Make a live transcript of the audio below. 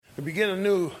We begin a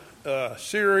new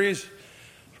series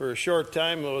for a short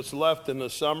time. What's left in the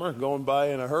summer, going by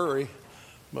in a hurry.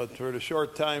 But for the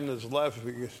short time that's left,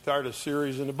 we can start a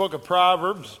series in the book of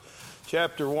Proverbs.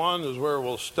 Chapter 1 is where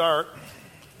we'll start.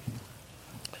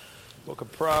 Book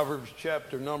of Proverbs,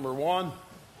 chapter number 1.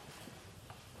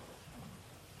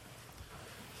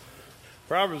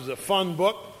 Proverbs is a fun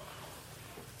book.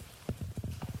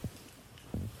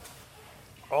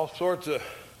 All sorts of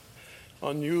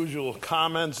unusual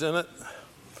comments in it.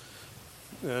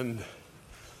 And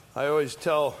I always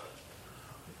tell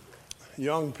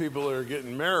young people that are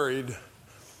getting married,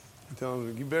 I tell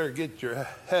them, you better get your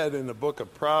head in the book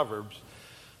of Proverbs.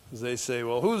 Because they say,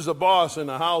 well, who's the boss in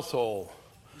the household?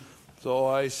 So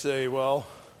I say, well,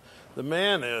 the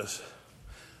man is.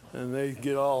 And they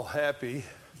get all happy.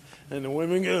 And the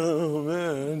women go, oh,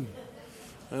 man.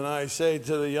 And I say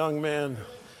to the young man,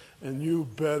 and you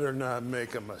better not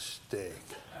make a mistake.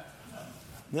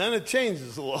 Then it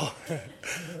changes a little.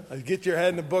 Get your head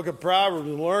in the book of Proverbs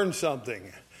and learn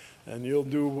something, and you'll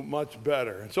do much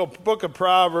better. And so book of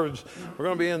Proverbs, we're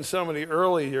going to be in some of the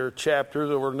earlier chapters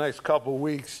over the next couple of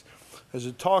weeks as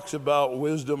it talks about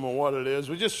wisdom and what it is.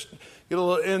 We just get a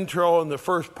little intro in the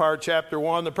first part, chapter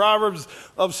 1. The Proverbs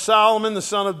of Solomon, the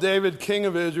son of David, king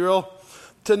of Israel,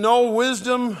 to know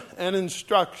wisdom and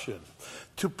instruction,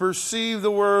 to perceive the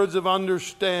words of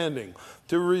understanding,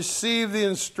 to receive the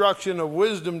instruction of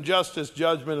wisdom, justice,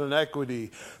 judgment, and equity,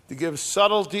 to give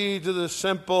subtlety to the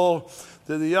simple,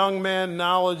 to the young man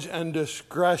knowledge and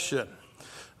discretion.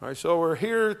 All right, so we're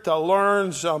here to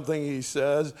learn something, he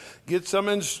says, get some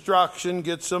instruction,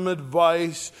 get some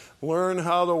advice, learn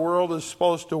how the world is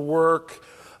supposed to work.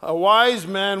 A wise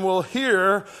man will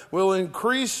hear, will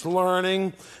increase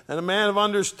learning, and a man of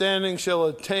understanding shall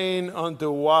attain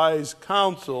unto wise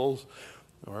counsels.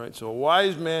 All right, so a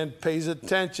wise man pays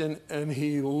attention and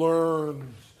he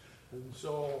learns. And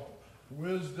so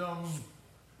wisdom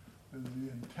is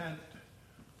the intent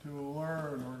to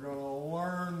learn. We're going to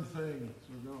learn things.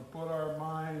 We're going to put our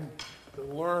mind to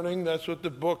learning. That's what the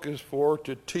book is for,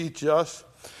 to teach us.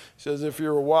 It says if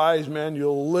you're a wise man,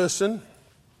 you'll listen.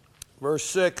 Verse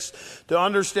 6, to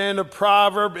understand a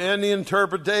proverb and the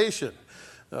interpretation.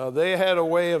 They had a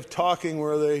way of talking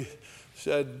where they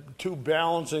said two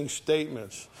balancing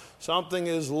statements. Something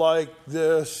is like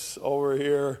this over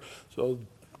here, so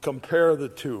compare the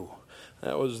two.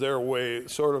 That was their way,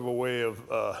 sort of a way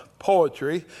of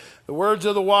poetry. The words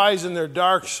of the wise and their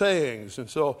dark sayings. And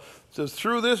so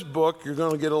through this book, you're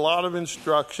going to get a lot of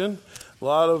instruction, a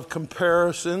lot of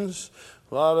comparisons,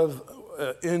 a lot of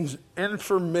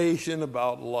information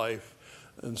about life.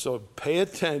 And so pay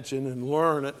attention and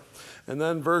learn it. And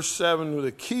then verse 7, with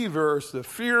a key verse, the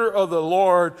fear of the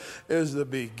Lord is the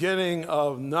beginning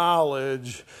of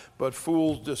knowledge, but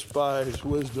fools despise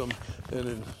wisdom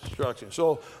and instruction.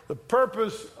 So the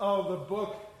purpose of the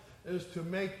book is to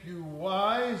make you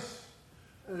wise.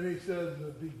 And he says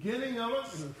the beginning of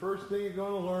it, and the first thing you're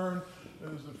going to learn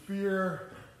is the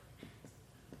fear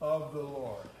of the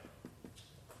Lord.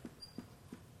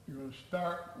 You're going to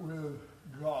start with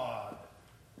God.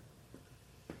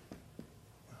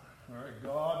 All right,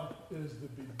 God is the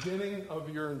beginning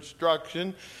of your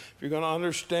instruction. If you're going to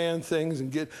understand things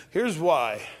and here's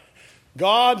why.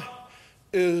 God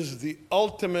is the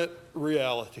ultimate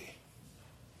reality.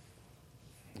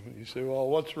 You say, well,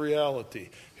 what's reality?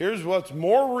 Here's what's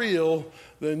more real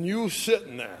than you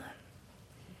sitting there.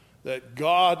 That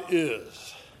God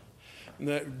is. And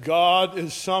that God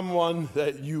is someone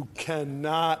that you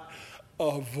cannot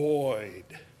avoid.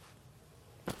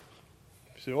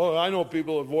 You say, well, I know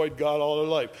people avoid God all their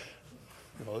life.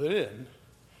 No, they didn't.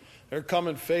 They're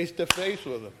coming face to face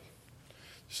with Him.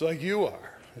 Just like you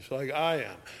are. Just like I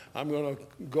am. I'm going to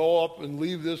go up and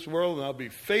leave this world, and I'll be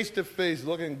face to face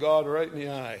looking God right in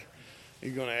the eye.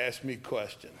 He's going to ask me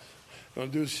questions. I'm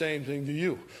going to do the same thing to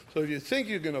you. So if you think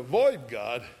you can avoid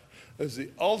God, it's the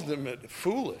ultimate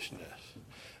foolishness.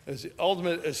 It's the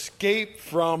ultimate escape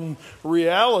from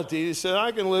reality. He said,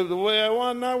 I can live the way I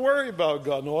want and not worry about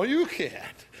God. No, you can't.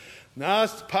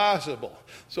 Not possible.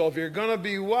 So if you're going to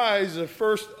be wise, the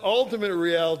first ultimate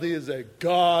reality is that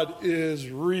God is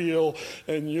real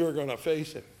and you're going to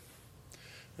face Him.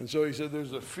 And so he said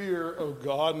there's a fear of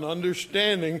God and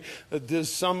understanding that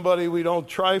there's somebody we don't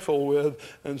trifle with.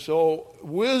 And so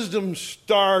wisdom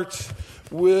starts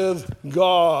with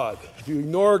God. If you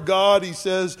ignore God, he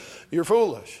says, you're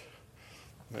foolish.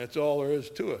 That's all there is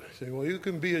to it. You say, well, you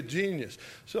can be a genius.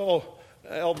 So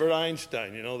Albert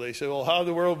Einstein, they say, well, how did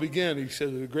the world begin? He said,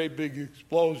 a great big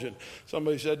explosion.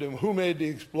 Somebody said to him, who made the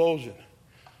explosion?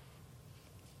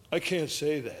 I can't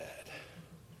say that.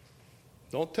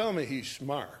 Don't tell me he's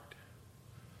smart.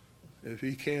 if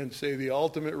he can't say the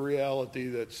ultimate reality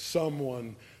that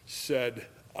someone said,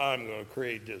 I'm going to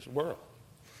create this world.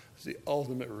 It's the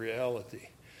ultimate reality.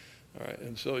 All right,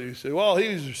 and so you say, well,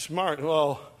 he's smart.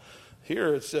 Well,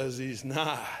 here it says he's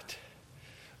not.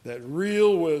 That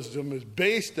real wisdom is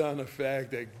based on the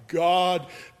fact that God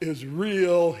is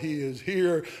real. He is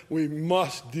here. We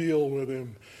must deal with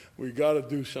him. We got to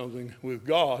do something with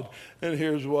God. And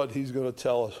here's what he's going to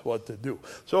tell us what to do.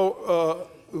 So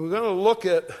we're going to look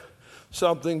at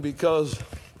something because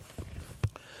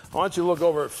I want you to look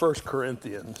over at 1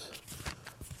 Corinthians.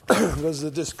 Because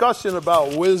the discussion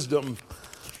about wisdom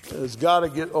has got to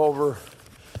get over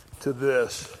to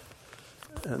this.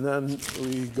 And then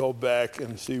we go back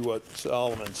and see what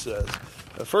Solomon says.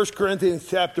 1 Corinthians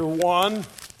chapter 1,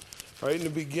 right in the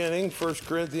beginning, 1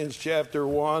 Corinthians chapter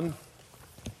 1.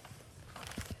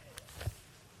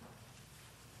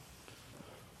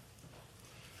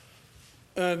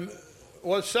 And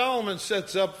what Solomon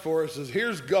sets up for us is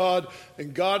here's God,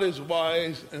 and God is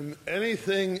wise, and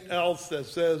anything else that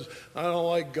says, I don't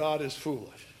like God is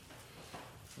foolish.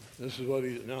 This is what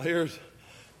he, now here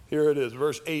it is,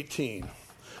 verse 18.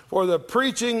 For the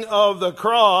preaching of the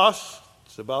cross,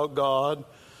 it's about God,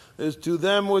 is to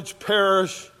them which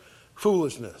perish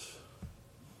foolishness.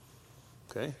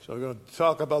 Okay, so we're going to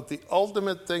talk about the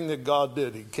ultimate thing that God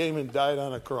did. He came and died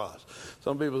on a cross.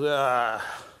 Some people say, I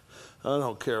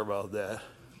don't care about that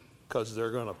because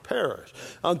they're going to perish.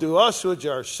 Unto us which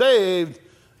are saved,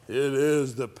 it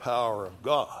is the power of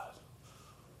God.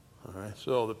 All right,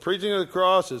 so the preaching of the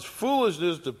cross is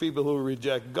foolishness to people who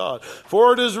reject God.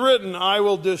 For it is written, I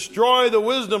will destroy the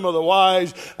wisdom of the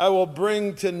wise. I will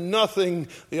bring to nothing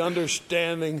the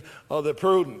understanding of the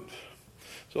prudent.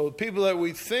 So the people that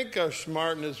we think are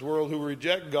smart in this world who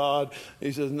reject God,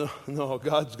 he says, no,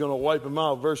 God's going to wipe them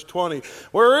out. Verse 20,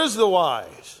 where is the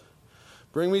wise?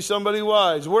 Bring me somebody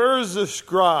wise. Where is the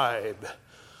scribe?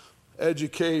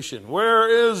 Education. Where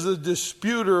is the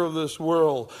disputer of this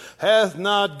world? Hath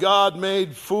not God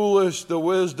made foolish the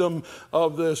wisdom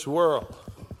of this world?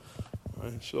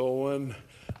 And so when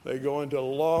they go into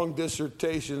long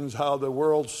dissertations how the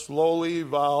world slowly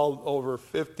evolved over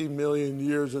 50 million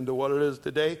years into what it is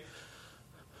today,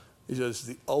 he says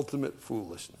the ultimate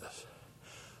foolishness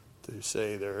to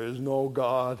say there is no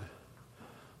God.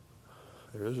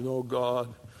 There is no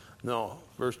God. No,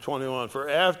 verse 21, for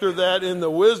after that in the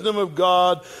wisdom of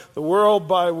God, the world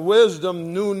by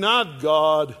wisdom knew not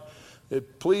God.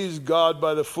 It pleased God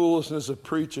by the foolishness of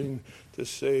preaching to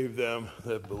save them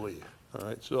that believe. All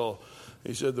right, so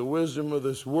he said the wisdom of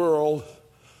this world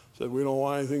said we don't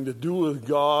want anything to do with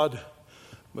God.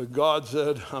 But God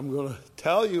said, I'm going to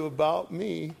tell you about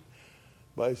me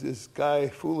by this guy,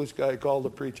 foolish guy called a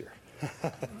preacher.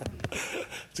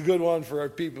 It's a good one for our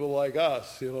people like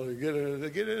us, to get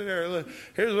in there.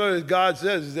 Here's what God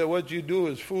says, is that what you do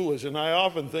is foolish, and I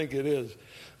often think it is.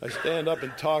 I stand up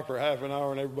and talk for half an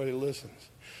hour and everybody listens.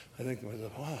 I think to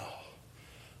myself, wow,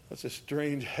 that's a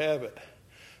strange habit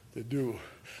to do.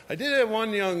 I did have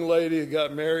one young lady who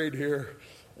got married here,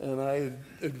 and I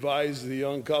advised the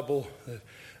young couple that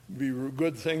it'd be a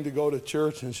good thing to go to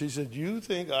church, and she said, you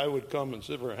think I would come and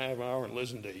sit for a half an hour and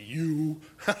listen to you?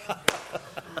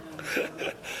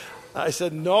 I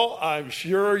said, no, I'm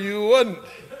sure you wouldn't.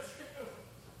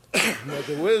 But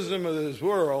the wisdom of this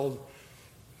world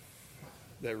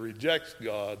that rejects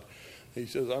God, he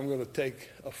says, I'm going to take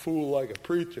a fool like a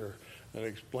preacher and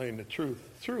explain the truth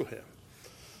through him.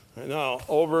 And now,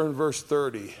 over in verse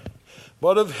 30.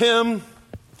 But of him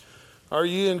are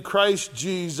ye in Christ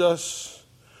Jesus,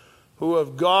 who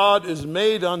of God is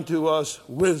made unto us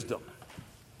wisdom,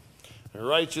 and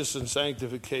righteousness and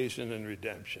sanctification and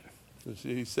redemption.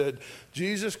 He said,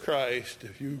 Jesus Christ,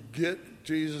 if you get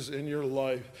Jesus in your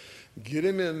life, get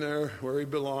him in there where he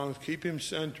belongs, keep him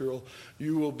central,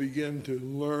 you will begin to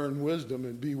learn wisdom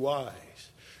and be wise.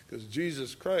 Because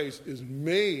Jesus Christ is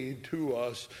made to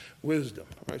us wisdom.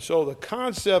 All right, so the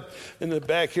concept in the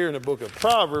back here in the book of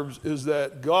Proverbs is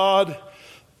that God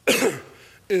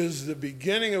is the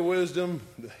beginning of wisdom,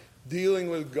 dealing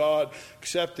with God,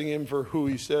 accepting him for who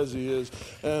he says he is.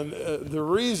 And the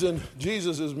reason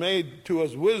Jesus is made to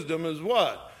us wisdom is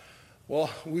what? Well,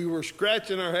 we were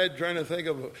scratching our head trying to think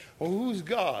of, well, who's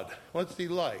God? What's he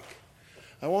like?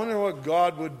 I wonder what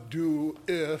God would do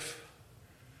if,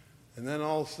 and then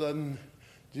all of a sudden,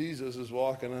 Jesus is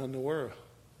walking on the world.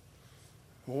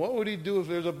 Well, what would he do if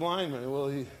there's a blind man? Well,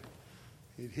 he'd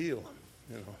heal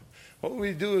him, What would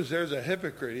he do if there's a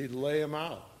hypocrite? He'd lay him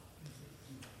out.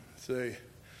 Say,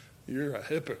 you're a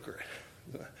hypocrite.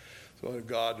 That's what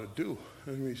God would do.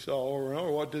 And we saw over and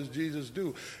over, what does Jesus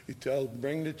do? He tells,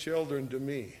 bring the children to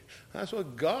me. That's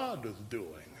what God was doing.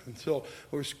 And so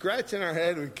we're scratching our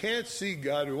head. We can't see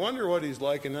God. We wonder what he's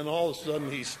like. And then all of a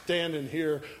sudden he's standing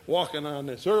here walking on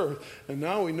this earth. And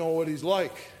now we know what he's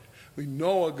like. We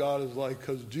know what God is like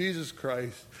because Jesus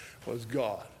Christ was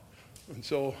God. And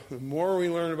so the more we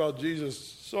learn about Jesus,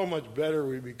 so much better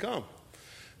we become.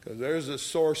 Because there's a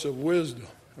source of wisdom.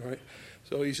 All right?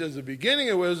 So he says the beginning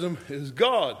of wisdom is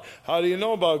God. How do you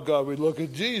know about God? We look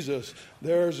at Jesus.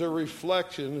 There's a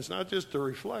reflection. It's not just a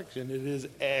reflection. It is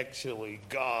actually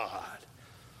God.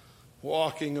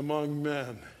 Walking among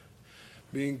men.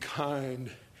 Being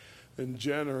kind and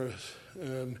generous.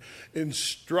 And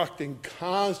instructing.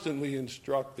 Constantly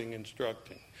instructing.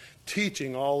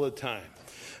 Teaching all the time.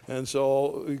 And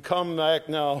so we come back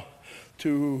now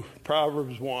to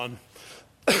Proverbs 1.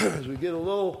 As we get a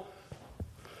little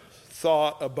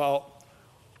thought about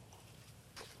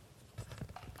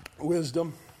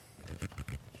wisdom.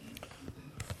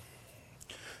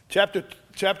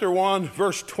 Chapter 1,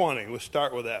 verse 20. We'll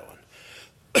start with that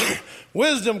one.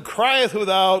 Wisdom crieth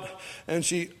without, and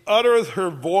she uttereth her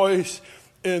voice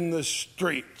in the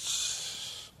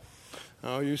streets.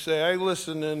 Now you say, I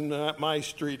listen in my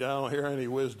street, I don't hear any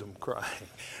wisdom crying.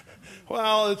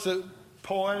 Well, it's a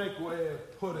poetic way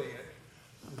of putting it.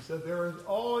 It said there is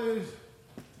always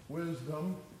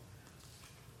wisdom,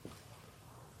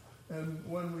 and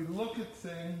when we look at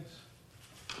things,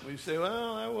 we say,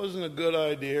 well, that wasn't a good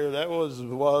idea, that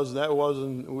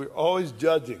wasn't, we're always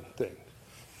judging things.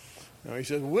 Now he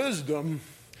said, wisdom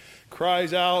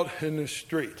cries out in the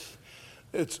streets.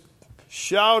 It's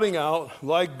shouting out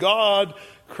like God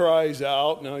cries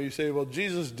out. Now you say, well,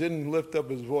 Jesus didn't lift up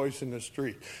his voice in the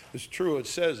street. It's true, it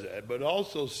says that, but it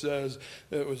also says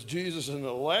that it was Jesus in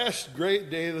the last great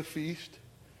day of the feast.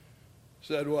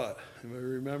 Said what? Anybody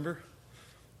remember?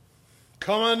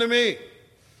 Come unto me.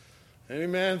 Any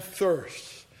man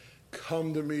thirsts,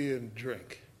 come to me and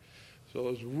drink. So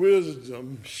it's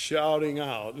wisdom shouting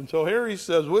out. And so here he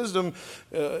says wisdom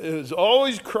is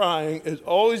always crying, is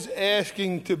always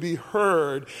asking to be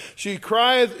heard. She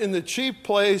crieth in the chief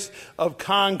place of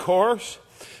concourse,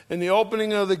 in the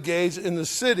opening of the gates, in the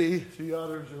city, she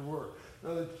utters her word.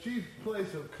 Now the chief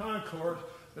place of concourse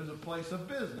is a place of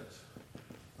business.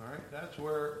 All right, that's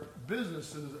where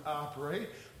businesses operate.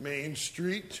 Main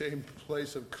Street, same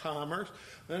place of commerce.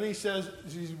 Then he says,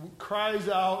 she cries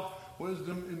out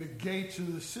wisdom in the gates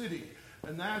of the city.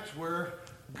 And that's where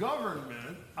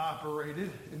government operated,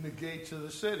 in the gates of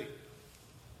the city.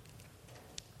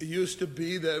 It used to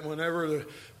be that whenever the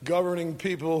governing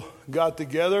people got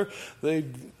together,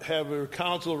 they'd have a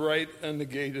council right on the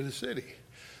gate of the city.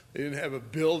 They didn't have a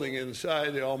building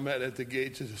inside. They all met at the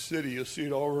gates of the city. You'll see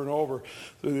it over and over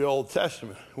through the Old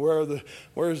Testament.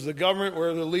 Where's the government? Where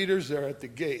are the leaders? They're at the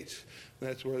gates.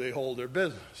 That's where they hold their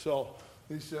business. So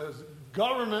he says,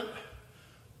 government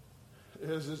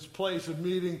is its place of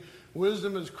meeting.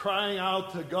 Wisdom is crying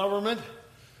out to government.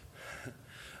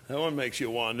 That one makes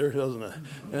you wonder, doesn't it?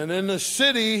 And in the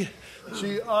city,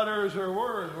 she utters her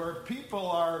words, where people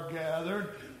are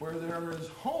gathered, where there is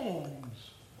homes,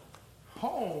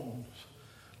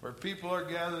 where people are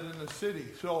gathered in the city.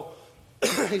 So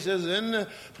he says, in the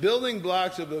building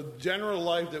blocks of the general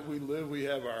life that we live, we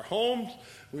have our homes,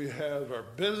 we have our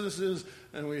businesses,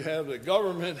 and we have the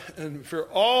government. And for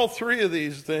all three of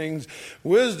these things,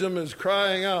 wisdom is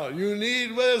crying out. You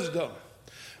need wisdom.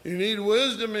 You need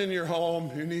wisdom in your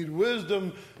home. You need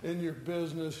wisdom in your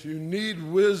business. You need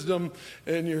wisdom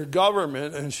in your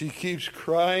government. And she keeps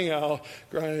crying out,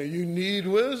 you need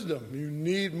wisdom. You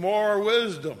need more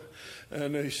wisdom.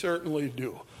 And they certainly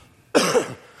do.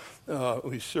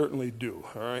 We certainly do.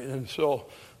 All right. And so,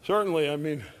 certainly, I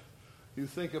mean, you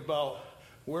think about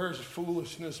where's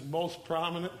foolishness most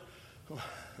prominent?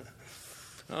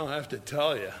 I don't have to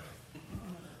tell you.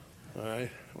 All right.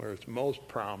 Where it's most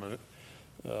prominent.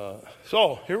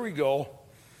 So here we go.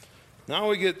 Now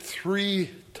we get three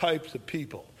types of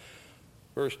people.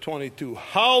 Verse 22.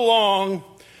 How long,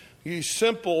 ye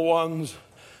simple ones,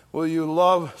 will you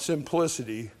love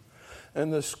simplicity?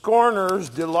 And the scorners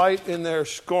delight in their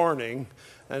scorning,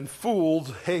 and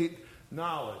fools hate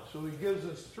knowledge. So he gives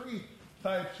us three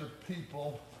types of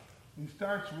people. He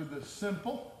starts with the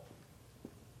simple,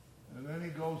 and then he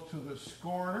goes to the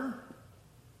scorner,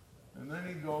 and then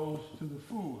he goes to the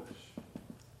foolish.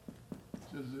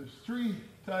 Says there's three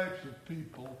types of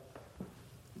people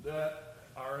that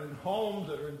are in homes,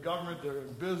 that are in government, that are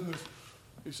in business.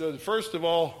 He says, first of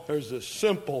all, there's the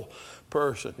simple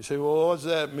person. You say, well, what does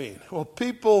that mean? Well,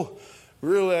 people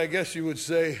really, I guess you would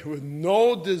say, with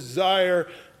no desire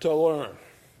to learn.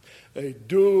 They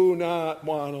do not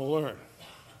want to learn.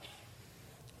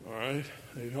 All right?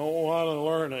 They don't want to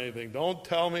learn anything. Don't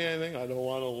tell me anything. I don't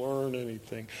want to learn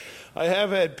anything. I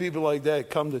have had people like that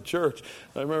come to church.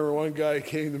 I remember one guy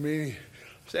came to me,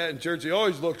 sat in church. He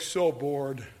always looked so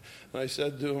bored. And I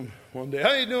said to him one day,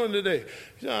 "How you doing today?"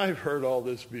 He said, "I've heard all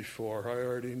this before. I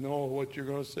already know what you're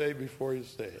going to say before you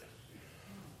say it."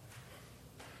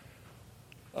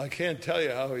 I can't tell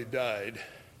you how he died,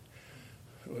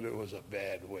 but it was a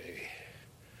bad way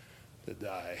to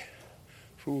die.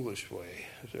 Foolish way,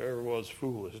 if there ever was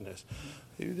foolishness.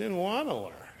 He didn't want to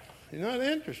learn. He's not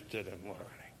interested in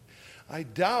learning. I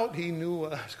doubt he knew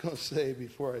what I was going to say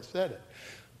before I said it.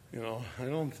 I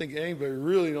don't think anybody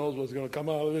really knows what's going to come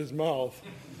out of his mouth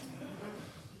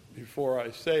before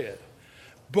I say it.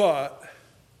 But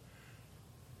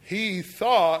he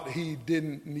thought he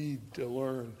didn't need to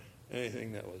learn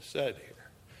anything that was said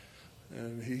here.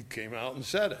 And he came out and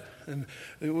said it. And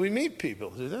we meet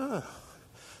people who say,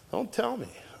 "Don't tell me.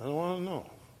 I don't want to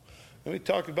know." And we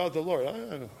talk about the Lord. I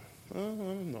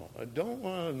don't know. I don't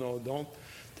want to know. Don't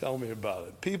tell me about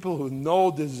it. People who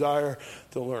no desire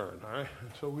to learn. All right.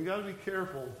 So we got to be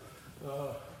careful.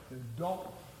 They don't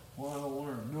want to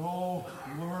learn. No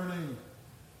learning.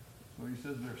 So he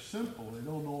says they're simple. They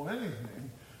don't know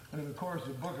anything. And of course,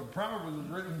 the book of Proverbs is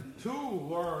written to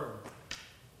learn.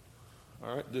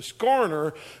 All right. The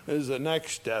scorner is the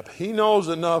next step. He knows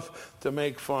enough to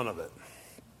make fun of it.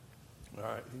 All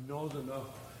right, he knows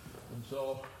enough, and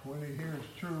so when he hears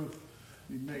truth,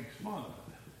 he makes fun of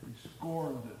it. He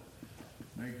scorns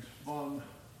it, makes fun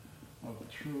of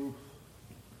truth.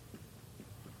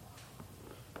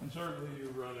 And certainly you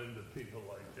run into people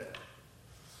like that.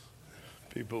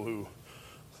 People who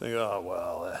think, "Oh,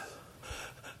 well,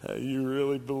 you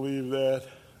really believe that?"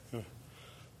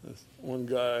 This one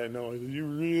guy I know, he said, "You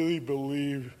really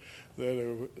believe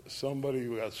that somebody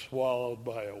who got swallowed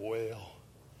by a whale?"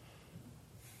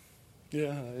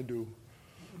 "Yeah, I do.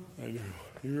 You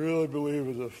really believe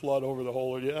there's a flood over the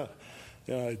whole earth?"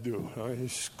 Yeah, I do.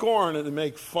 He's scorning it to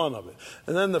make fun of it.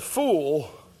 And then the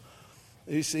fool,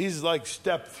 he's like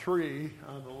step 3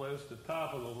 on the list, the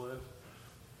top of the list.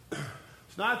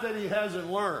 It's not that he hasn't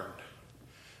learned,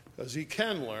 because he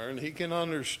can learn. He can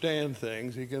understand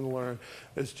things. He can learn.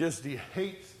 It's just he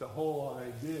hates the whole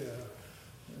idea.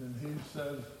 And he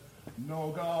says,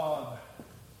 "No God.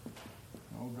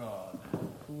 No God."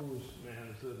 Foolish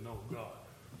man said, "No God."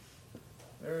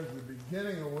 There's the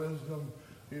beginning of wisdom.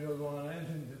 He doesn't want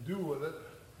anything to do with it.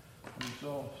 And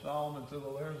so Solomon said,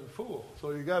 "Well, there's a fool."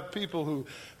 So you got people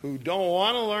who don't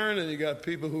want to learn, and you got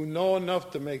people who know enough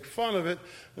to make fun of it,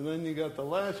 and then you got the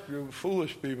last group,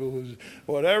 foolish people, who's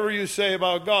whatever you say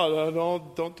about God,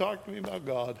 don't talk to me about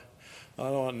God. I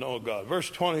don't want to know God. Verse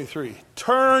 23,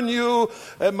 "Turn you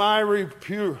at my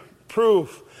reproof.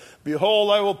 Behold,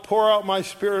 I will pour out my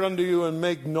spirit unto you and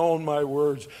make known my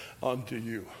words unto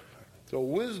you." So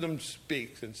wisdom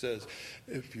speaks and says,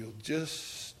 if you'll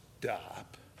just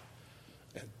stop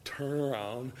and turn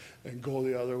around and go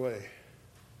the other way.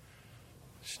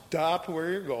 Stop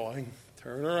where you're going,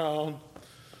 turn around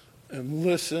and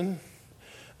listen,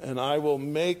 and I will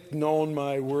make known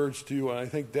my words to you. And I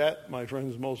think that, my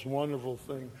friends, is the most wonderful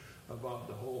thing about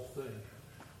the whole thing.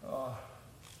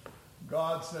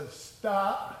 God says,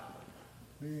 stop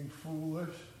being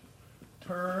foolish,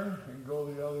 turn and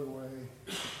go the other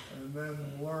way, and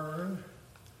then learn.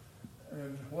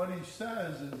 And what he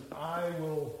says is, I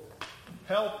will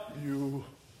help you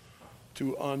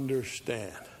to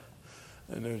understand.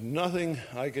 And there's nothing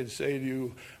I could say to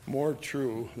you more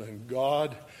true than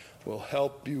God will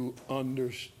help you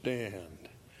understand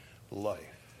life.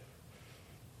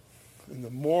 And the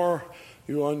more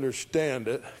you understand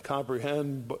it,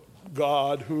 comprehend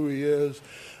God, who he is,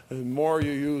 and the more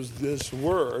you use this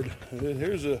word, and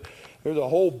there's a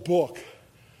whole book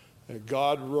that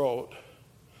God wrote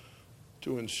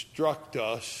to instruct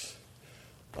us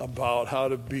about how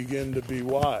to begin to be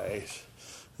wise.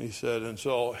 He said, and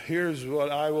so here's what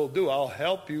I will do. I'll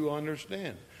help you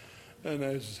understand. And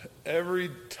as every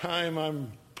time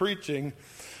I'm preaching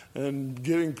and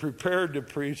getting prepared to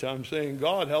preach, I'm saying,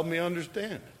 God, help me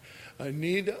understand. I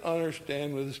need to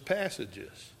understand what this passage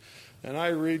is. And I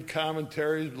read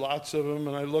commentaries, lots of them,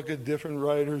 and I look at different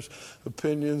writers'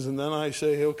 opinions, and then I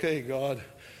say, okay, God,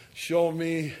 show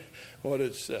me what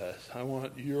it says. I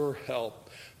want your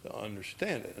help to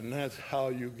understand it. And that's how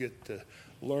you get to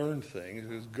learn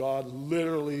things, is God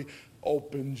literally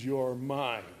opens your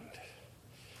mind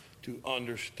to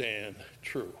understand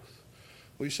truth.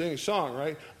 We sing a song,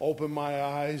 right? Open my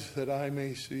eyes that I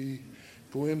may see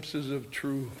glimpses of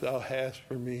truth thou hast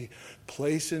for me.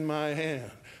 Place in my hand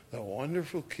the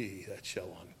wonderful key that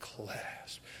shall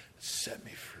unclasp, set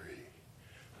me free.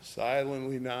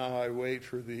 Silently now I wait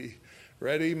for thee.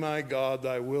 Ready, my God,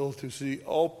 thy will to see.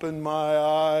 Open my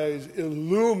eyes,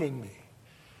 illumine me.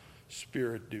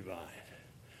 Spirit divine.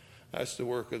 That's the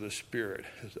work of the Spirit,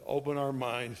 is to open our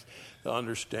minds to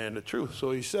understand the truth.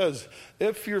 So he says,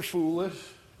 if you're foolish,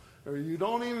 or you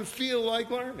don't even feel like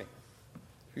learning,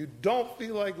 if you don't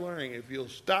feel like learning, if you'll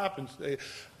stop and say,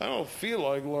 I don't feel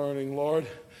like learning, Lord,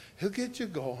 he'll get you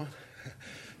going.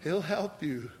 He'll help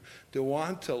you to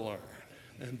want to learn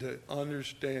and to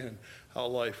understand how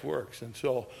life works. And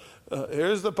so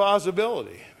here's the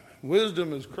possibility.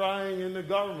 Wisdom is crying in the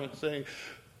government saying,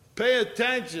 pay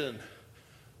attention.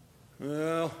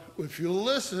 Well, if you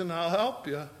listen, I'll help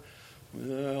you.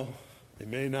 Well, they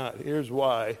may not. Here's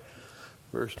why.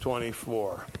 Verse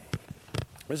 24.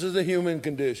 This is the human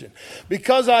condition.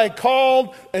 Because I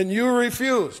called and you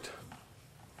refused.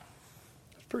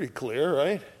 It's pretty clear,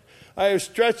 right? I have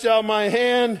stretched out my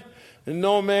hand and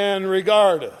no man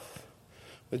regardeth.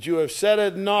 But you have set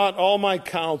at naught all my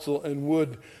counsel and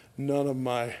would none of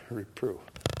my reproof.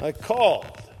 I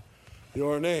called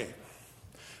your name.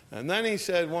 And then he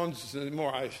said once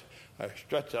more, I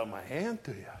stretched out my hand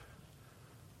to you.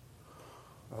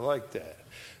 I like that.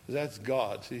 That's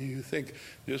God. See, you think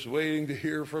just waiting to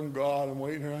hear from God and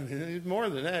waiting around. He's more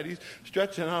than that. He's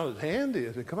stretching out his hand to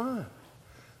you. Say, come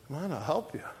on, I'll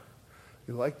help you.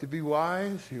 You like to be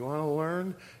wise? You want to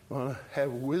learn? You want to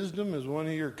have wisdom as one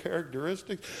of your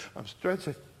characteristics? I'm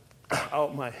stretching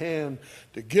out my hand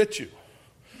to get you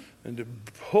and to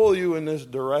pull you in this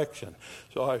direction.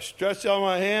 So I stretch out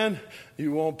my hand.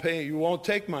 You won't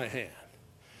take my hand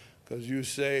because you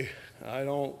say, I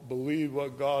don't believe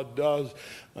what God does.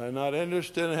 I'm not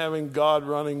interested in having God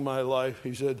running my life.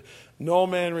 He said, no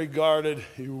man regarded,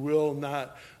 you will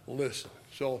not listen.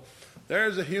 So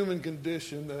there's a human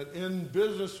condition that in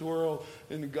business world,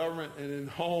 in government, and in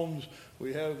homes,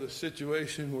 we have the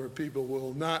situation where people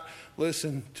will not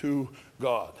listen to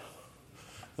God.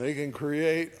 They can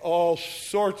create all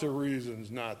sorts of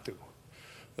reasons not to.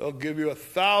 They'll give you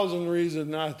 1,000 reasons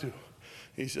not to.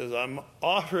 He says, I'm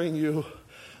offering you.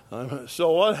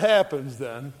 So what happens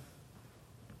then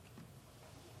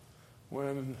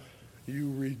when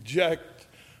you reject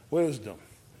wisdom?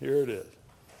 Here it is.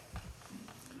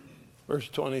 Verse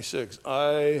 26,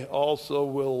 I also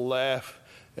will laugh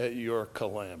at your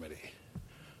calamity.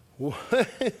 What?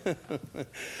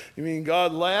 You mean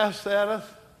God laughs at us?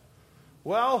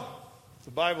 Well,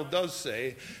 the Bible does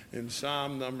say in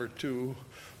Psalm number 2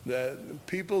 that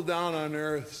people down on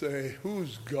earth say,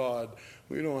 who's God?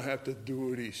 We don't have to do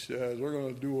what he says. We're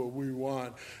going to do what we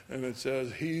want. And it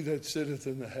says, he that sitteth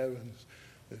in the heavens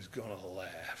is going to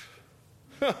laugh.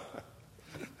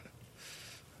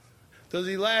 Does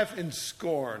he laugh in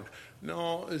scorn?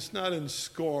 No, it's not in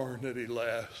scorn that he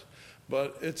laughs,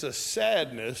 but it's a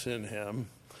sadness in him.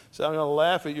 So I'm going to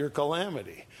laugh at your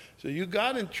calamity. So you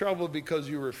got in trouble because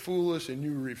you were foolish and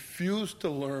you refused to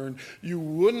learn. You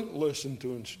wouldn't listen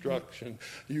to instruction.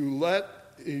 You let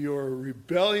your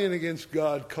rebellion against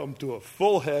God come to a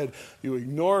full head. You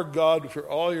ignore God for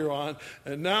all you're on,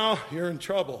 and now you're in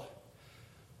trouble.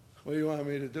 What do you want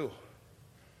me to do?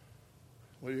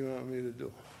 What do you want me to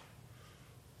do?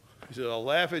 He said, I'll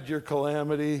laugh at your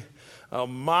calamity. I'll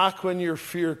mock when your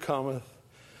fear cometh.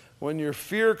 When your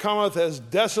fear cometh as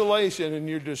desolation, and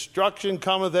your destruction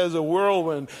cometh as a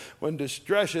whirlwind, when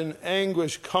distress and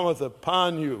anguish cometh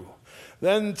upon you.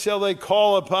 Then shall they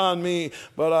call upon me,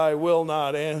 but I will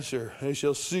not answer. They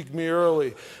shall seek me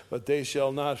early, but they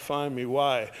shall not find me.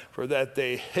 Why? For that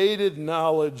they hated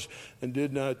knowledge and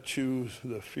did not choose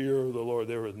the fear of the Lord.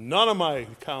 There was none of my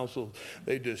counsels.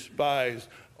 They despised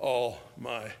all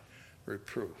my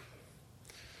reproof.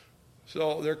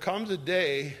 So there comes a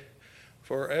day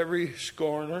for every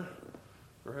scorner,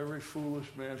 for every foolish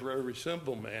man, for every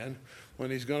simple man, when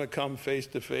he's going to come face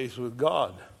to face with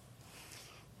God.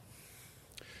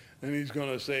 And he's going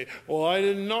to say, well, I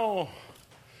didn't know.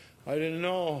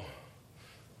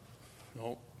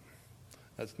 No,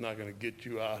 that's not going to get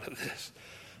you out of this.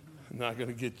 Not going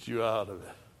to get you out of it.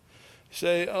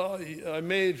 Say, oh, I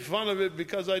made fun of it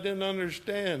because I didn't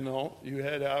understand. No, you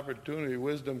had opportunity.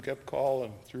 Wisdom kept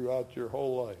calling throughout your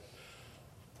whole life.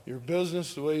 Your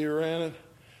business, the way you ran it,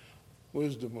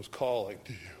 wisdom was calling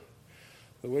to you.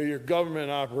 The way your government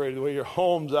operated, the way your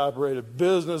homes operated,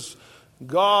 business,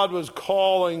 God was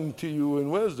calling to you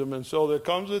in wisdom. And so there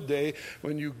comes a day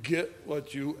when you get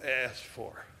what you asked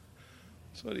for.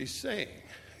 That's what he's saying.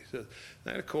 He says,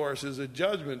 that, of course, is a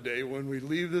judgment day when we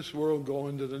leave this world and go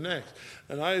into the next.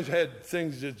 And I've had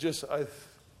things that I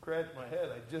scratch my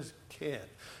head. I just can't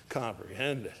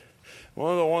comprehend it.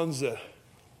 One of the ones that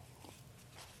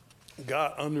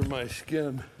got under my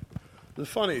skin The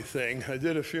funny thing, I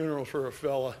did a funeral for a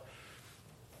fella,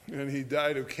 and he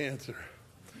died of cancer.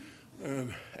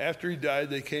 And after he died,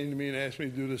 they came to me and asked me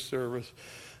to do the service.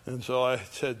 And so I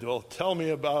said, well, tell me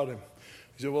about him.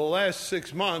 He said, well, the last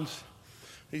 6 months,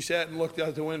 he sat and looked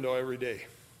out the window every day.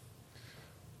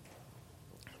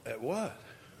 At what?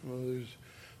 Well, there's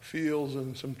fields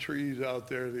and some trees out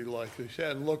there that he liked. He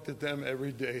sat and looked at them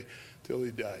every day till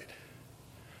he died.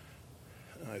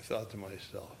 And I thought to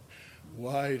myself,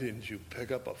 why didn't you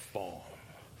pick up a phone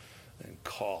and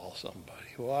call somebody?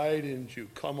 Why didn't you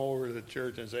come over to the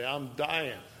church and say, I'm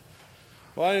dying?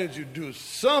 Why didn't you do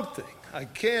something? I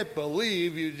can't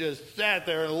believe you just sat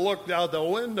there and looked out the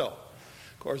window.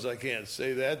 Of course, I can't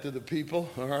say that to the people,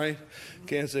 all right?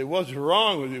 Can't say, what's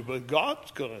wrong with you? But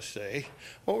God's going to say,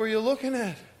 what were you looking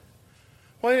at?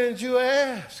 Why didn't you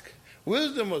ask?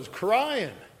 Wisdom was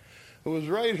crying. It was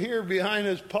right here behind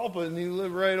his pulpit, and he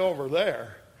lived right over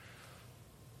there.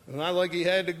 Not like he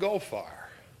had to go far.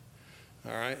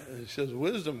 All right? He says,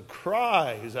 wisdom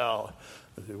cries out.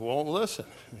 He won't listen.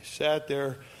 He sat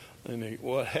there, and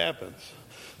what happens?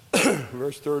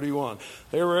 Verse 31.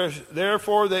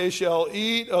 Therefore they shall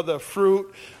eat of the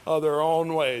fruit of their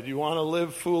own way. Do you want to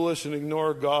live foolish and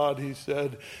ignore God? He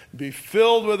said, be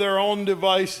filled with their own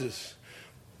devices.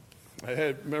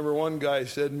 Remember one guy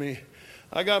said to me,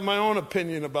 I got my own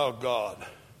opinion about God.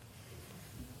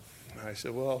 I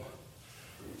said, well,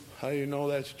 how do you know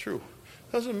that's true?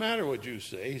 Doesn't matter what you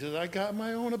say. He says, I got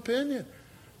my own opinion.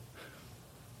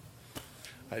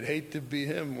 I'd hate to be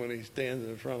him when he stands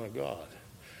in front of God.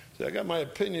 So I got my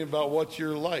opinion about what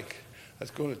you're like. That's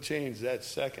going to change that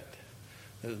second,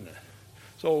 isn't it?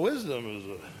 So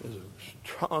wisdom is a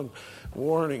strong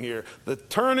warning here. The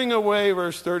turning away,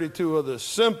 verse 32, of the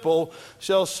simple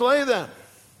shall slay them.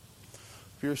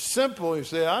 If you're simple, you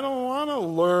say, I don't want to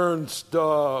learn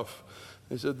stuff.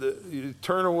 He said that you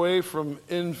turn away from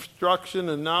instruction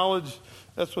and knowledge,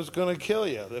 that's what's going to kill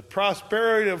you. The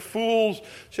prosperity of fools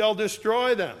shall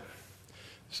destroy them.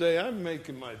 Say, I'm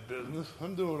making my business.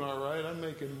 I'm doing all right. I'm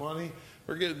making money.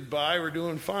 We're getting by. We're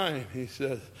doing fine. He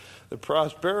says, the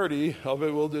prosperity of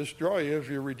it will destroy you if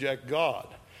you reject God.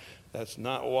 That's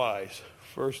not wise.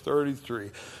 Verse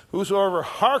 33, whosoever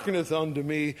hearkeneth unto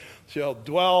me shall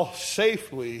dwell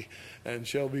safely and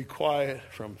shall be quiet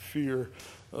from fear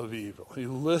of evil.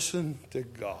 You listen to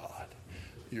God,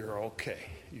 you're okay.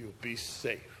 You'll be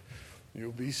safe.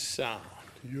 You'll be sound.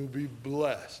 You'll be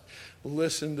blessed.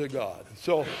 Listen to God.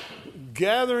 So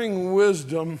gathering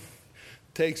wisdom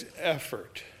takes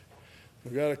effort.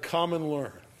 We've got to come and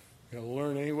learn. We've got to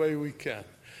learn any way we can.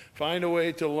 Find a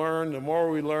way to learn. The more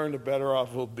we learn, the better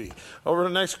off we'll be. Over the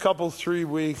next 3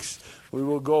 weeks, we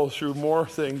will go through more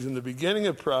things in the beginning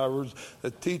of Proverbs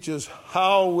that teach us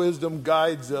how wisdom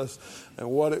guides us and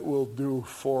what it will do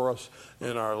for us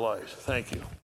in our lives. Thank you.